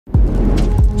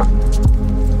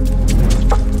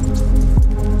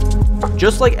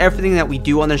Just like everything that we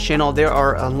do on this channel, there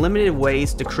are unlimited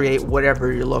ways to create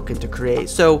whatever you're looking to create.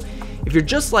 So if you're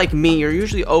just like me, you're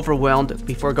usually overwhelmed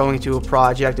before going into a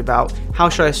project about how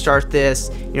should I start this,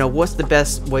 what's the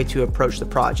best way to approach the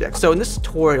project. So in this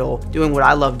tutorial, doing what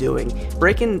I love doing,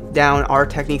 breaking down our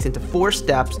techniques into 4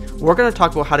 steps, we're going to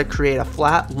talk about how to create a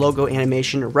flat logo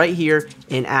animation right here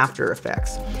in After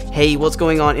Effects. Hey, what's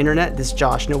going on, internet? This is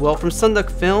Josh Noel from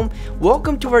SonduckFilm.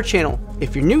 Welcome to our channel.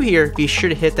 If you're new here, be sure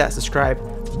to hit that subscribe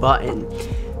button.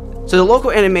 So the logo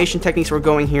animation techniques we're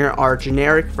going here are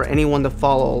generic for anyone to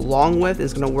follow along with.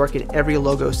 It's going to work in every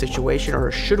logo situation,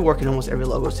 or should work in almost every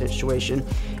logo situation.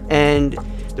 And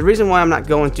the reason why I'm not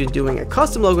going to doing a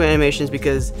custom logo animation is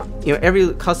because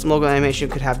every custom logo animation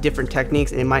could have different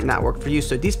techniques and it might not work for you.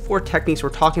 So these 4 techniques we're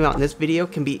talking about in this video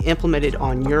can be implemented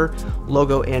on your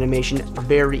logo animation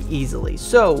very easily.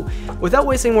 So without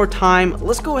wasting more time,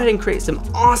 let's go ahead and create some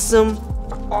awesome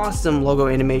logo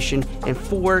animation and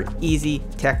 4 easy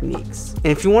techniques. And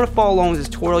if you want to follow along with this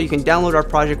tutorial, you can download our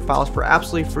project files for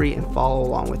absolutely free and follow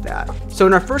along with that. So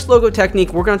in our first logo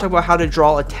technique, we're going to talk about how to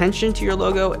draw attention to your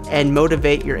logo and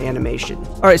motivate your animation.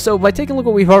 Alright, so by taking a look at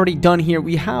what we've already done here,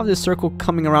 we have this circle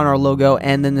coming around our logo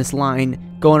and then this line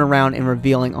going around and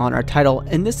revealing on our title,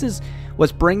 and this is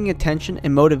what's bringing attention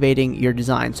and motivating your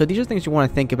design. So these are things you want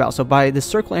to think about. So by the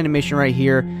circle animation right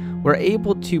here, we're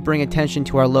able to bring attention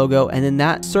to our logo, and then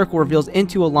that circle reveals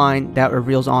into a line that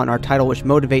reveals on our title, which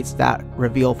motivates that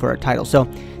reveal for our title. So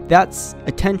that's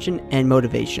attention and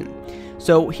motivation.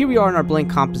 So here we are in our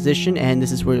blank composition, and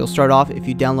this is where you'll start off if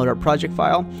you download our project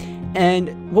file.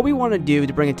 And what we want to do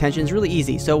to bring attention is really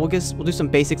easy. So we'll do some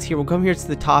basics here. We'll come here to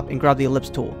the top and grab the ellipse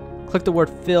tool. Click the word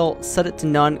fill, set it to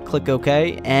none, click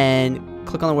OK, and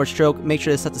click on the word stroke, make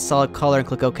sure to set the solid color and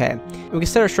click OK. And we can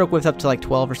set our stroke width up to like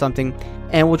 12 or something,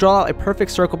 and we'll draw out a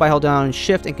perfect circle by holding down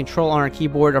Shift and Control on our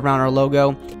keyboard around our logo,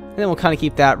 and then we'll kind of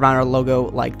keep that around our logo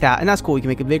like that, and that's cool. We can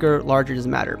make it bigger, larger,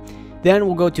 doesn't matter. Then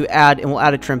we'll go to add, and we'll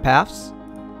add a trim paths,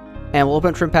 and we'll open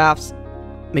up trim paths,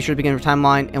 make sure to begin our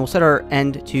timeline, and we'll set our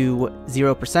end to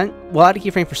 0%. We'll add a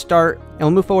keyframe for start, and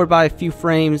we'll move forward by a few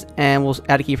frames, and we'll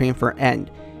add a keyframe for end.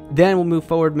 Then we'll move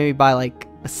forward maybe by like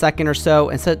a second or so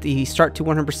and set the start to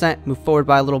 100%, move forward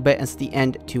by a little bit and set the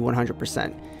end to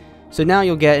 100%. So now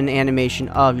you'll get an animation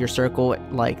of your circle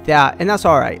like that, and that's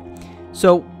alright.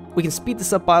 So we can speed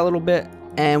this up by a little bit,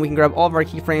 and we can grab all of our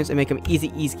keyframes and make them easy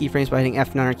keyframes by hitting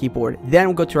F9 on our keyboard. Then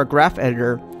we'll go to our graph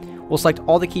editor, we'll select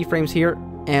all the keyframes here,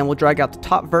 and we'll drag out the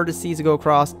top vertices to go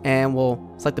across, and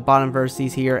we'll select the bottom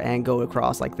vertices here and go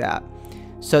across like that.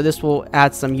 So this will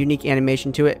add some unique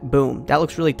animation to it. Boom, that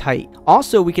looks really tight.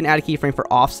 Also, we can add a keyframe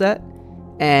for offset,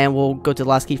 and we'll go to the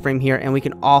last keyframe here, and we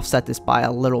can offset this by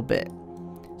a little bit.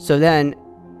 So then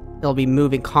it'll be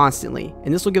moving constantly,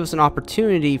 and this will give us an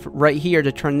opportunity right here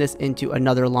to turn this into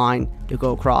another line to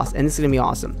go across, and this is gonna be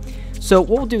awesome. So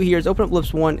what we'll do here is open up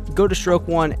ellipse 1, go to stroke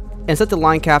 1, and set the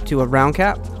line cap to a round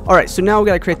cap. Alright, so now we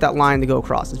gotta create that line to go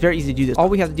across. It's very easy to do this. All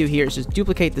we have to do here is just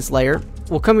duplicate this layer.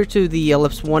 We'll come here to the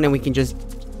ellipse 1, and we can just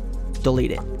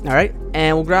delete it. Alright,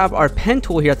 and we'll grab our pen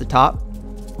tool here at the top,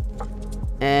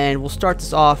 and we'll start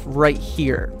this off right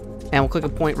here, and we'll click a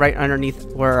point right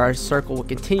underneath where our circle will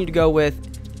continue to go with,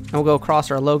 and we'll go across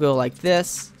our logo like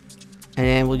this,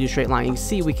 and we'll do a straight line. You can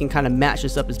see we can kind of match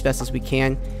this up as best as we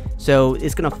can, so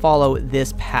it's going to follow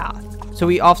this path. So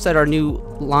we offset our new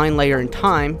line layer in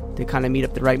time to kind of meet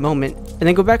up the right moment, and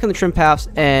then go back on the trim paths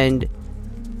and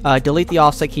delete the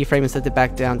offset keyframe and set it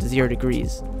back down to 0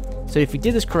 degrees. So if we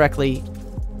did this correctly,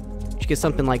 you should get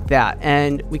something like that,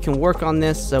 and we can work on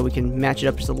this so we can match it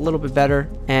up just a little bit better.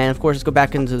 And of course, let's go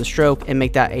back into the stroke and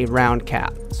make that a round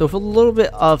cap. So with a little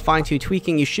bit of fine-tune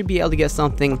tweaking, you should be able to get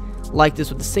something like this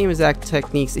with the same exact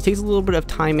techniques. It takes a little bit of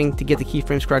timing to get the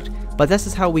keyframes correct, but this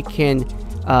is how we can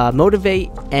motivate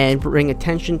and bring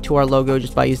attention to our logo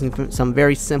just by using some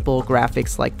very simple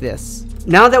graphics like this.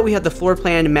 Now that we have the floor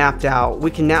plan mapped out, we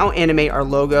can now animate our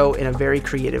logo in a very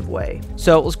creative way.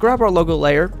 So let's grab our logo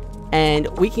layer, and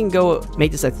we can go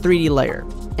make this a 3D layer,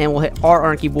 and we'll hit R on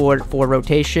our keyboard for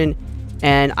rotation,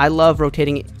 and I love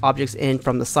rotating objects in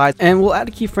from the side, and we'll add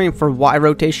a keyframe for Y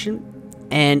rotation,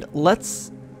 and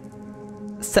let's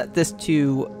set this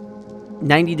to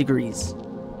 90 degrees.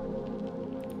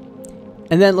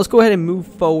 And then let's go ahead and move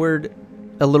forward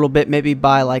a little bit, maybe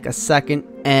by like a second,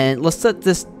 and let's set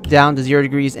this down to 0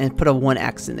 degrees and put a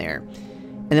 1x in there.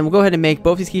 And then we'll go ahead and make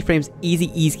both these keyframes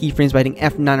easy ease keyframes by hitting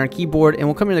F9 on our keyboard, and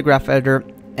we'll come into the graph editor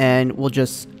and we'll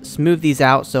just smooth these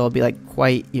out so it'll be like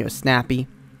quite, snappy,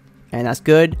 and that's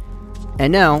good.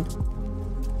 And now,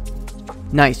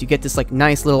 nice, you get this like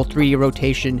nice little 3D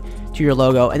rotation to your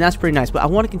logo, and that's pretty nice. But I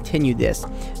want to continue this,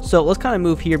 so let's kind of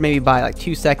move here maybe by like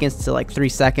 2 seconds to like 3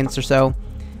 seconds or so,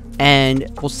 and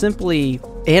we'll simply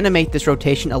animate this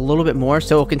rotation a little bit more,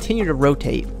 so it'll continue to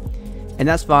rotate, and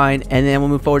that's fine. And then we'll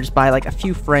move forward just by like a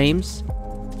few frames,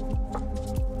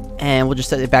 and we'll just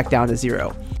set it back down to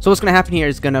 0. So what's going to happen here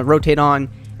is going to rotate on,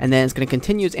 and then it's going to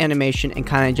continue its animation and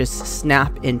kind of just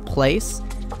snap in place.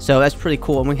 So that's pretty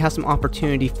cool, and we have some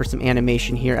opportunity for some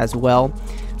animation here as well.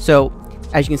 So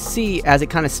as you can see, as it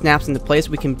kind of snaps into place,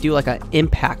 we can do like an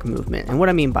impact movement. And what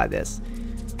I mean by this,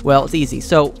 well, it's easy.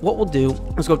 So what we'll do,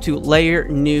 let's go to Layer,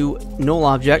 New, Null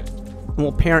Object, and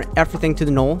we'll parent everything to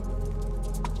the null.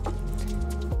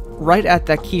 Right at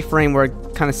that keyframe where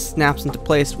it kind of snaps into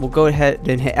place, we'll go ahead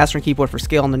and hit S on keyboard for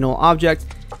scale on the null object,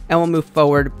 and we'll move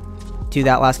forward to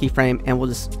that last keyframe, and we'll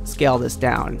just scale this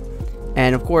down.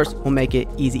 And of course, we'll make it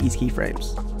easy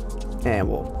keyframes, and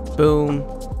we'll boom,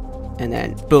 and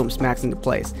then boom, smacks into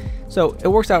place. So it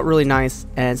works out really nice,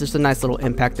 and it's just a nice little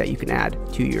impact that you can add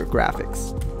to your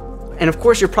graphics. And of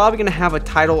course, you're probably going to have a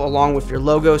title along with your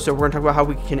logo, so we're going to talk about how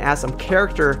we can add some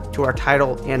character to our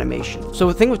title animation. So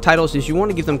the thing with titles is you want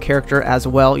to give them character as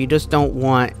well. You just don't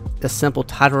want the simple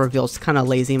title reveal. It's kind of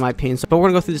lazy in my opinion. But we're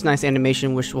going to go through this nice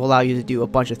animation which will allow you to do a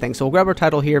bunch of things. So we'll grab our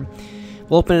title here,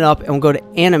 we'll open it up, and we'll go to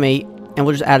animate, and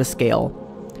we'll just add a scale.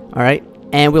 All right,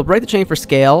 and we'll break the chain for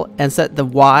scale and set the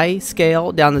Y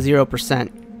scale down to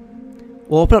 0%.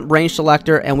 We'll open up range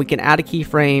selector, and we can add a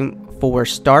keyframe for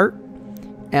start,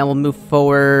 and we'll move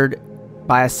forward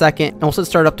by a second, and we'll set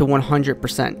start up to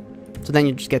 100%. So then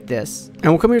you just get this. And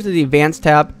we'll come here to the advanced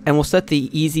tab, and we'll set the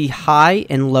easy high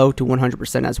and low to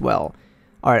 100% as well.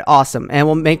 All right, awesome. And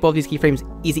we'll make both these keyframes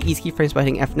easy keyframes by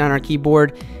hitting F9 on our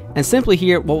keyboard. And simply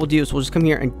here, what we'll do is we'll just come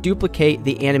here and duplicate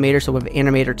the animator. So we have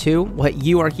animator 2, we'll hit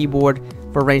U on our keyboard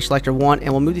for range selector 1, and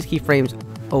we'll move these keyframes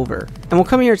over. And we'll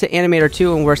come here to animator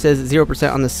 2, and where it says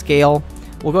 0% on the scale,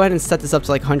 we'll go ahead and set this up to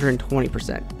like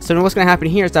 120%. So now what's going to happen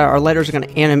here is that our letters are going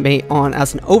to animate on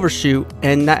as an overshoot,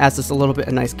 and that adds us a little bit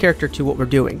of nice character to what we're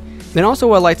doing. Then also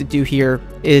what I like to do here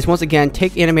is once again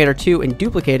take animator 2 and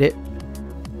duplicate it,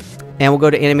 and we'll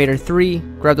go to animator 3,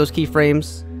 grab those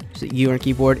keyframes, just hit U on our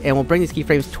keyboard, and we'll bring these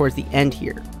keyframes towards the end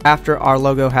here after our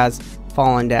logo has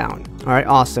fallen down. All right,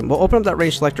 awesome. We'll open up that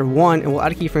range selector 1, and we'll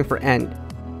add a keyframe for end,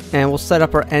 and we'll set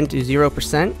up our end to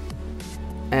 0%.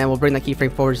 And we'll bring that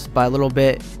keyframe forward just by a little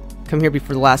bit. Come here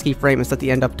before the last keyframe and set the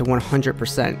end up to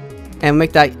 100%. And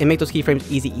make those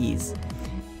keyframes easy ease.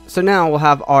 So now we'll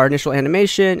have our initial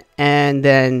animation, and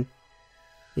then,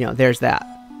 you know, there's that.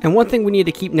 And one thing we need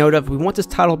to keep note of, we want this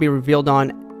title to be revealed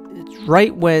on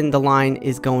right when the line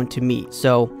is going to meet.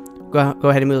 So go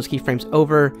ahead and move those keyframes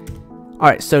over. All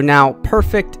right, so now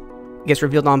perfect gets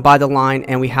revealed on by the line,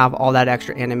 and we have all that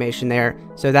extra animation there.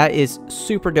 So that is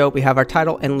super dope. We have our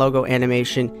title and logo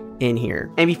animation in here.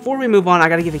 And before we move on, I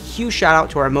got to give a huge shout out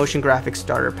to our motion graphics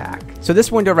starter pack. So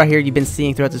this window right here you've been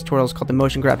seeing throughout this tutorial is called the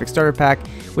motion graphics starter pack,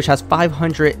 which has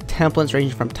 500 templates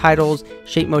ranging from titles,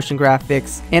 shape motion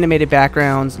graphics, animated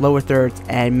backgrounds, lower thirds,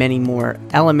 and many more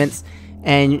elements.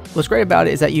 And what's great about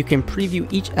it is that you can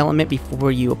preview each element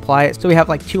before you apply it. So we have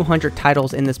like 200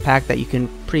 titles in this pack that you can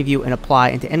preview and apply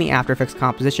into any After Effects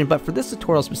composition. But for this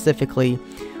tutorial specifically,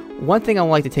 one thing I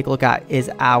would like to take a look at is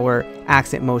our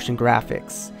accent motion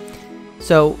graphics.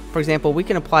 So for example, we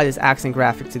can apply this accent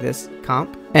graphic to this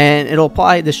comp, and it'll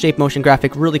apply the shape motion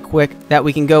graphic really quick that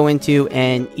we can go into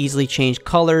and easily change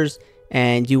colors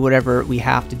and do whatever we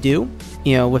have to do.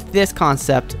 You know, with this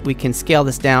concept, we can scale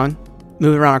this down,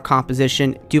 move it around our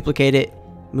composition, duplicate it,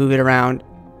 move it around,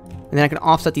 and then I can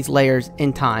offset these layers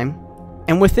in time.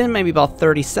 And within maybe about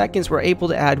 30 seconds, we're able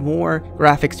to add more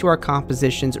graphics to our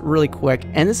compositions really quick.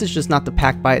 And this is just not the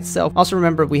pack by itself. Also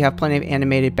remember, we have plenty of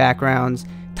animated backgrounds,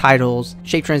 titles,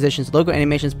 shape transitions, logo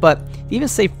animations, but to even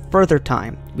save further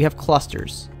time, we have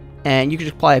clusters. And you can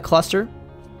just apply a cluster.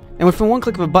 And with one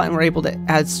click of a button, we're able to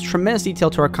add tremendous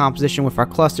detail to our composition with our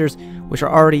clusters, which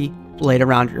are already laid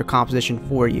around your composition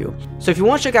for you. So if you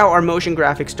want to check out our motion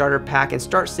graphics starter pack and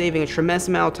start saving a tremendous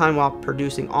amount of time while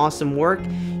producing awesome work,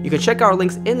 you can check out our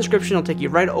links in the description. It'll take you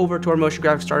right over to our motion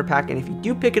graphics starter pack, and if you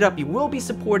do pick it up, you will be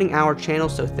supporting our channel,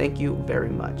 so thank you very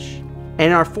much.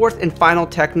 And our fourth and final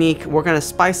technique, we're going to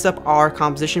spice up our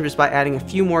composition just by adding a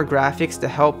few more graphics to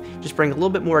help just bring a little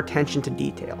bit more attention to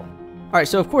detail. Alright,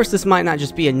 so of course this might not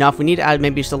just be enough. We need to add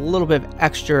maybe just a little bit of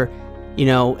extra, you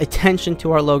know, attention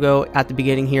to our logo at the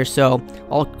beginning here. So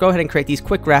I'll go ahead and create these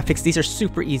quick graphics. These are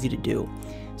super easy to do.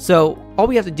 So all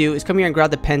we have to do is come here and grab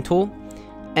the pen tool,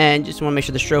 and just want to make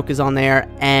sure the stroke is on there,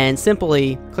 and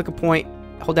simply click a point,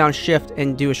 hold down shift,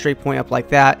 and do a straight point up like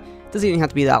that. It doesn't even have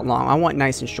to be that long. I want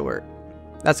nice and short.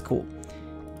 That's cool.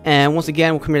 And once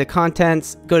again, we'll come here to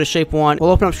contents, go to shape 1,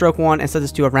 we'll open up stroke 1 and set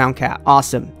this to a round cap.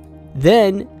 Awesome.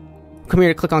 Then come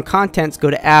here to click on contents, go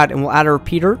to add, and we'll add a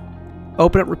repeater.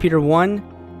 Open up repeater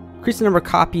 1, increase the number of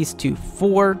copies to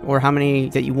 4, or how many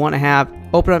that you want to have.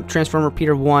 Open up transform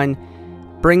repeater 1,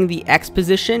 bring the X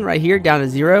position right here down to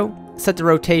 0, set the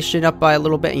rotation up by a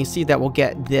little bit, and you see that we'll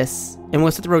get this. And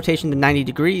we'll set the rotation to 90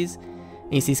 degrees,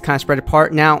 and you see it's kind of spread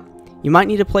apart. Now, you might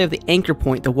need to play with the anchor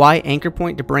point, the Y anchor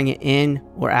point, to bring it in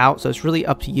or out, so it's really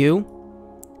up to you.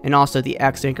 And also the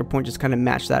X anchor point, just kind of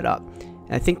match that up.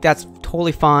 And I think that's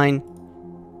totally fine,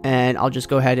 and I'll just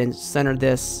go ahead and center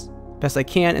this best I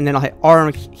can, and then I'll hit R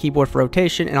on the keyboard for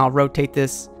rotation, and I'll rotate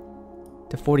this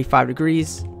to 45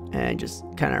 degrees, and just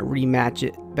kind of rematch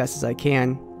it best as I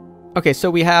can. Okay, so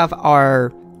we have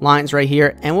our lines right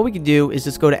here, and what we can do is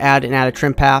just go to add and add a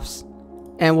trim paths,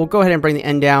 and we'll go ahead and bring the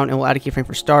end down, and we'll add a keyframe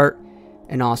for start,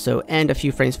 and also end a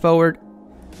few frames forward,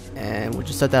 and we'll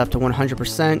just set that up to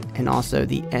 100%, and also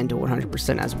the end to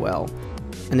 100% as well,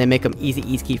 and then make them easy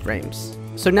ease keyframes.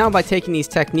 So now by taking these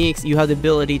techniques, you have the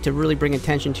ability to really bring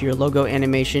attention to your logo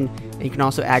animation, and you can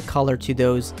also add color to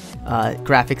those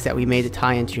graphics that we made to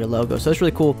tie into your logo. So it's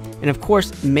really cool. And of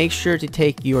course, make sure to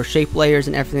take your shape layers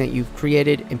and everything that you've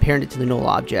created and parent it to the null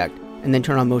object, and then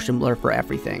turn on motion blur for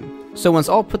everything. So once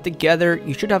all put together,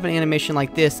 you should have an animation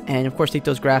like this, and of course take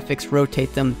those graphics,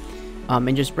 rotate them,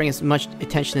 and just bring as much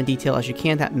attention to detail as you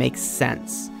can that makes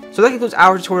sense. So that concludes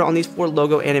our tutorial on these 4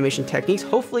 logo animation techniques.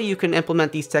 Hopefully you can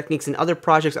implement these techniques in other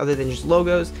projects other than just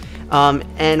logos.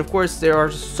 And of course, there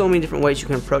are so many different ways you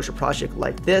can approach a project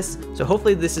like this. So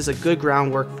hopefully this is a good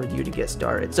groundwork for you to get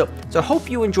started. So I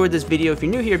hope you enjoyed this video. If you're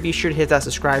new here, be sure to hit that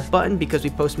subscribe button, because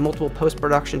we post multiple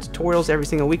post-production tutorials every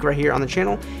single week right here on the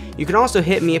channel. You can also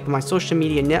hit me up on my social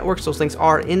media networks. Those links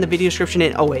are in the video description,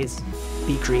 and always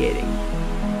be creating.